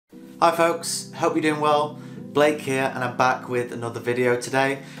Hi folks, hope you're doing well. Blake here and I'm back with another video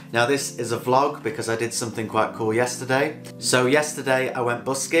today. Now this is a vlog because I did something quite cool yesterday. So yesterday I went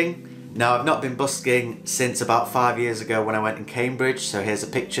busking. Now I've not been busking since about 5 years ago when I went in Cambridge, so here's a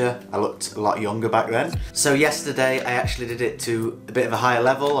picture. I looked a lot younger back then. So yesterday I actually did it to a bit of a higher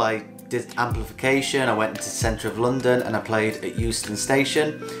level. I did amplification, I went into the centre of London and I played at Euston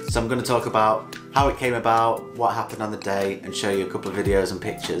station. So I'm going to talk about how it came about, what happened on the day, and show you a couple of videos and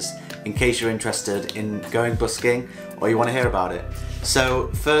pictures in case you're interested in going busking or you want to hear about it. So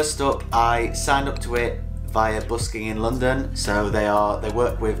first up, I signed up to it via Busking in London. So they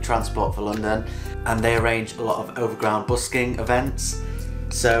work with Transport for London and they arrange a lot of overground busking events.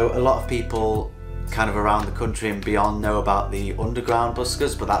 So a lot of people kind of around the country and beyond know about the underground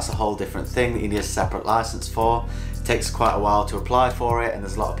buskers, but that's a whole different thing that you need a separate license for. It takes quite a while to apply for it and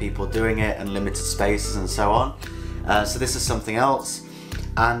there's a lot of people doing it and limited spaces and so on. So this is something else.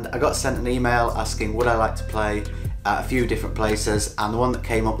 And I got sent an email asking would I like to play at a few different places, and the one that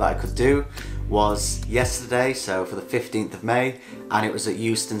came up that I could do was yesterday, so for the 15th of May, and it was at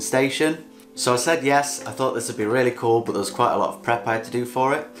Euston station. So I said yes. I thought this would be really cool, but there was quite a lot of prep I had to do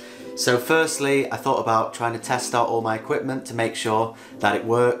for it. So firstly, I thought about trying to test out all my equipment to make sure that it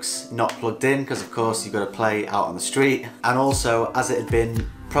works, not plugged in, because of course you've got to play out on the street. And also, as it had been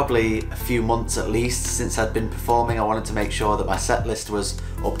probably a few months at least since I'd been performing, I wanted to make sure that my set list was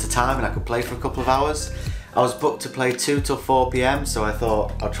up to time and I could play for a couple of hours. I was booked to play 2 till 4 PM, so I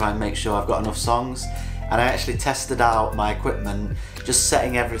thought I'll try and make sure I've got enough songs. And I actually tested out my equipment, just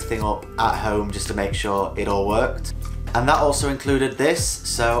setting everything up at home just to make sure it all worked. And that also included this,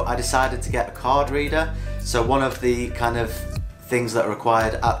 so I decided to get a card reader. So one of the kind of things that are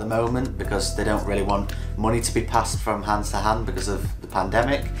required at the moment, because they don't really want money to be passed from hands to hand because of the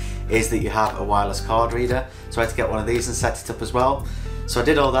pandemic, is that you have a wireless card reader. So I had to get one of these and set it up as well. So I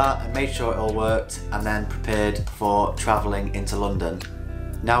did all that and made sure it all worked, and then prepared for travelling into London.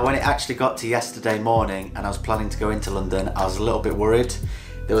 Now when it actually got to yesterday morning and I was planning to go into London, I was a little bit worried.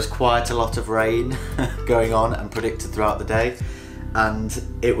 There was quite a lot of rain going on and predicted throughout the day, and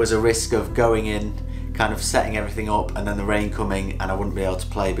it was a risk of going in, kind of setting everything up, and then the rain coming and I wouldn't be able to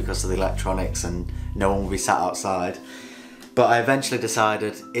play because of the electronics and no one would be sat outside. But I eventually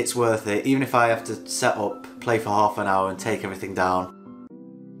decided it's worth it, even if I have to set up, play for half an hour and take everything down.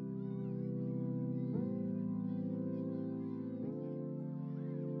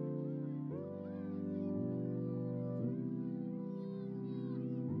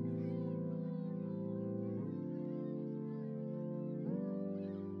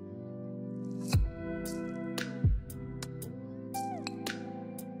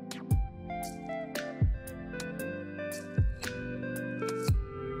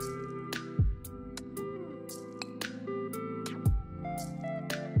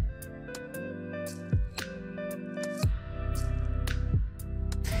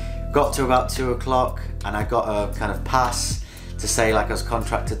 Got to about 2 o'clock and I got a kind of pass to say like I was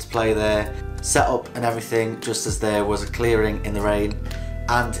contracted to play there, set up and everything just as there was a clearing in the rain,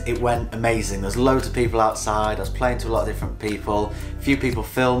 and it went amazing. There's loads of people outside, I was playing to a lot of different people, a few people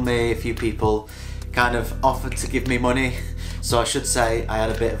filmed me, a few people kind of offered to give me money. So I should say I had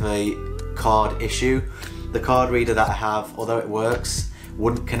a bit of a card issue. The card reader that I have, although it works,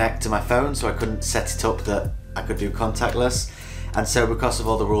 wouldn't connect to my phone, so I couldn't set it up that I could do contactless. And so because of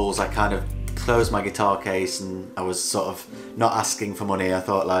all the rules, I kind of closed my guitar case and I was sort of not asking for money. I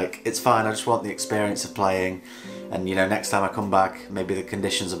thought like, it's fine, I just want the experience of playing. And you know, next time I come back, maybe the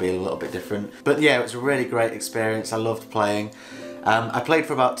conditions will be a little bit different. But yeah, it was a really great experience. I loved playing. I played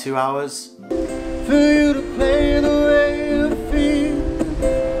for about 2 hours. For you to play the way you feel,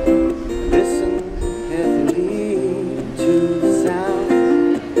 listen carefully to the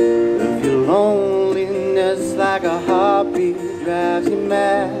sound of your loneliness, like a heartbeat drives you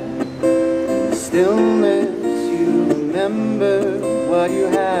mad. In stillness you remember what you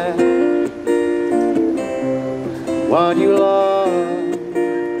had, what you lost,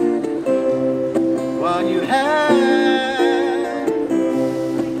 what you had,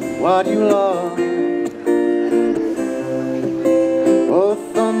 what you lost. Oh,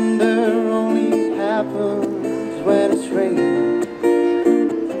 thunder only happens when it's raining.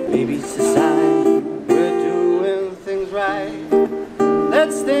 Maybe it's a sign we're doing things right.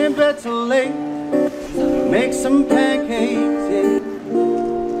 Let's stay in bed till late, make some pancakes, yeah.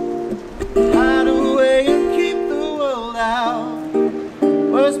 Hide away and keep the world out.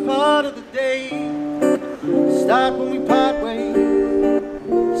 Worst part of the day, start when we part ways.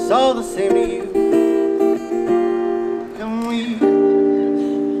 It's all the same to you. Can we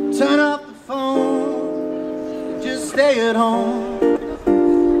turn off the phone, just stay at home?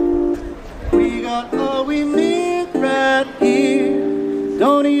 got all we need right here.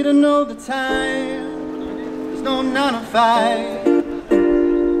 Don't need to know the time. There's no 9 to 5.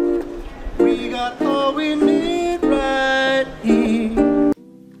 We got all we need right here.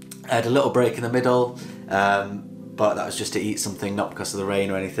 I had a little break in the middle, but that was just to eat something, not because of the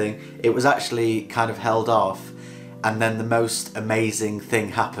rain or anything. It was actually kind of held off, and then the most amazing thing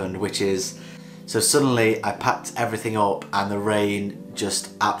happened, which is, so suddenly I packed everything up and the rain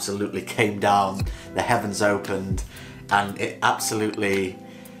just absolutely came down. The heavens opened and it absolutely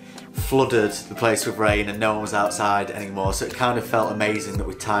flooded the place with rain, and no one was outside anymore. So it kind of felt amazing that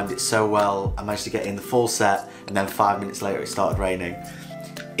we timed it so well. I managed to get in the full set, and then 5 minutes later it started raining.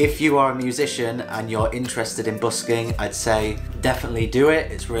 If you are a musician and you're interested in busking, I'd say definitely do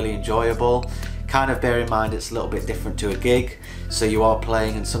it. It's really enjoyable. Kind of bear in mind it's a little bit different to a gig, so you are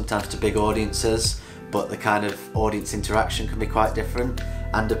playing and sometimes to big audiences, but the kind of audience interaction can be quite different,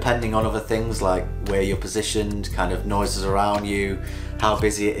 and depending on other things like where you're positioned, kind of noises around you, how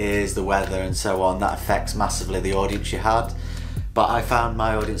busy it is, the weather and so on, that affects massively the audience you had. But I found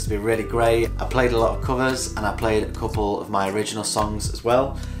my audience to be really great. I played a lot of covers and I played a couple of my original songs as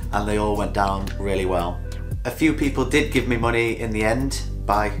well, and they all went down really well. A few people did give me money in the end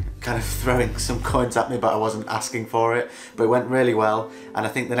by kind of throwing some coins at me, but I wasn't asking for it. But it went really well, and I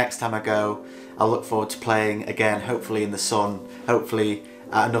think the next time I go, I'll look forward to playing again, hopefully in the sun, hopefully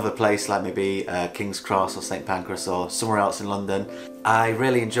at another place like maybe King's Cross or St Pancras or somewhere else in London. I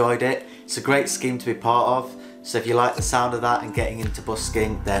really enjoyed it. It's a great scheme to be part of. So if you like the sound of that and getting into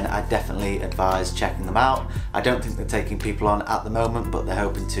busking, then I definitely advise checking them out. I don't think they're taking people on at the moment, but they're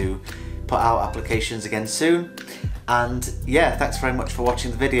hoping to put out applications again soon. And yeah, thanks very much for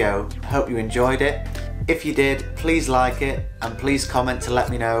watching the video. Hope you enjoyed it. If you did, please like it and please comment to let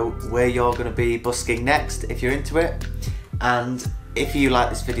me know where you're going to be busking next if you're into it. And if you like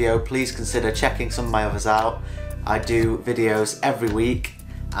this video, please consider checking some of my others out. I do videos every week,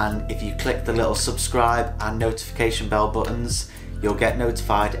 and if you click the little subscribe and notification bell buttons, you'll get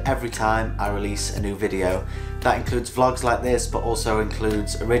notified every time I release a new video. That includes vlogs like this, but also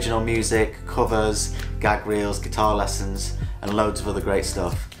includes original music, covers, gag reels, guitar lessons, and loads of other great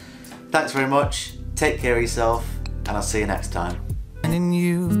stuff. Thanks very much, take care of yourself, and I'll see you next time. And in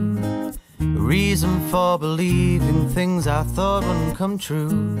you, a reason for believing things I thought wouldn't come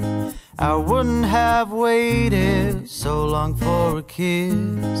true. I wouldn't have waited so long for a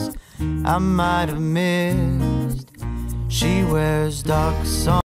kiss I might have missed. She wears dark songs.